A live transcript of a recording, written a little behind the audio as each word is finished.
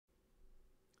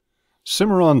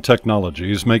Cimarron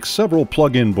Technologies makes several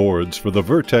plug-in boards for the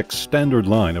Vertex Standard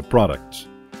line of products.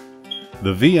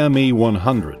 The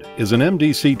VME100 is an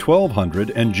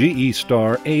MDC1200 and GE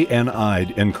Star ANI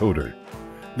encoder.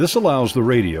 This allows the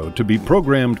radio to be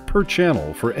programmed per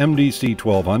channel for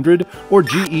MDC1200 or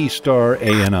GE Star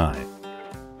ANI.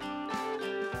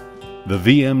 The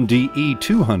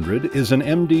VMDE200 is an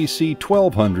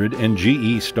MDC1200 and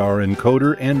GE Star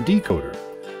encoder and decoder.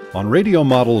 On radio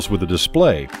models with a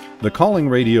display, the calling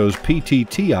radio's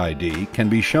PTT ID can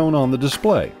be shown on the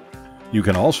display. You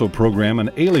can also program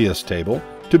an alias table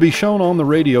to be shown on the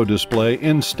radio display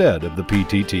instead of the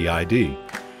PTT ID.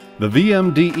 The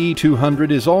VMDE200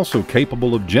 is also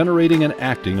capable of generating and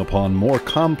acting upon more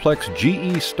complex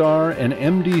GE Star and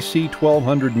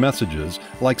MDC1200 messages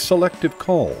like selective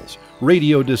calls,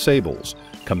 radio disables,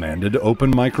 commanded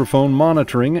open microphone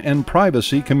monitoring, and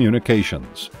privacy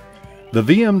communications. The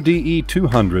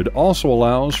VMDE200 also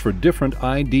allows for different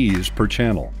IDs per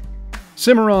channel.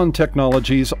 Cimarron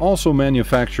Technologies also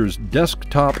manufactures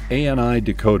desktop ANI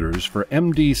decoders for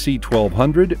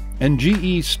MDC1200 and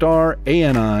GE Star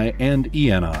ANI and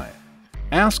ENI.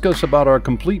 Ask us about our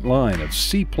complete line of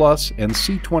C+ and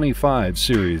C25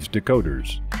 series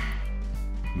decoders.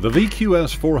 The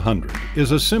VQS400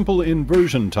 is a simple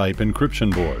inversion type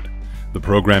encryption board. The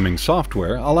programming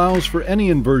software allows for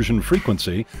any inversion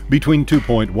frequency between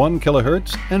 2.1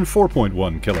 kHz and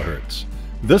 4.1 kHz.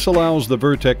 This allows the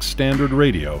Vertex Standard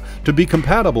radio to be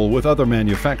compatible with other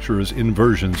manufacturers'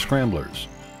 inversion scramblers.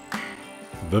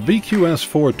 The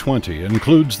VQS420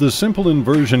 includes the simple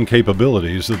inversion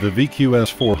capabilities of the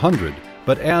VQS400,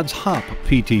 but adds Hop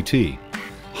PTT.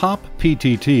 Hop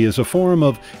PTT is a form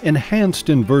of enhanced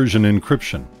inversion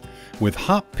encryption. With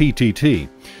Hop PTT,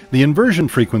 the inversion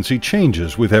frequency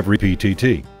changes with every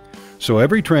PTT, so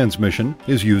every transmission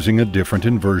is using a different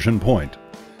inversion point.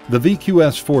 The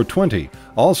VQS420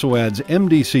 also adds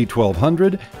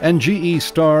MDC1200 and GE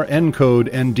Star encode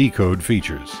and decode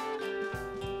features.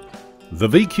 The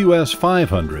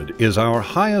VQS500 is our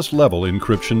highest level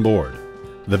encryption board.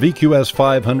 The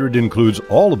VQS500 includes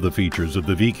all of the features of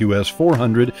the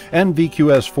VQS400 and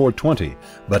VQS420,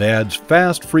 but adds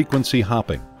fast frequency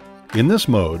hopping. In this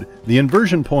mode, the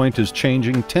inversion point is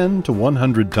changing 10 to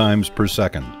 100 times per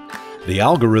second. The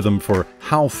algorithm for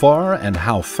how far and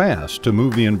how fast to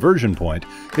move the inversion point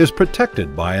is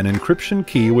protected by an encryption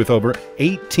key with over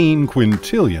 18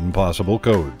 quintillion possible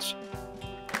codes.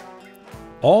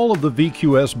 All of the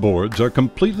VQS boards are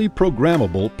completely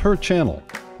programmable per channel.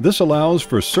 This allows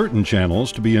for certain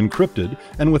channels to be encrypted,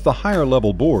 and with the higher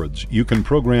level boards, you can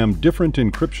program different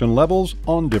encryption levels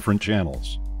on different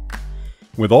channels.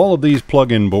 With all of these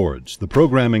plug-in boards, the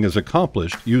programming is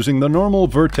accomplished using the normal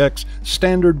Vertex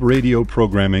Standard radio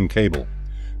programming cable.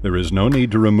 There is no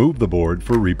need to remove the board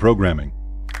for reprogramming.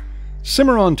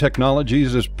 Cimarron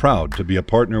Technologies is proud to be a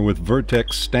partner with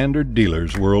Vertex Standard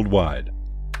dealers worldwide.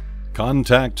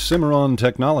 Contact Cimarron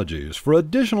Technologies for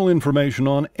additional information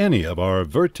on any of our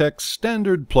Vertex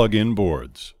Standard plug-in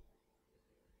boards.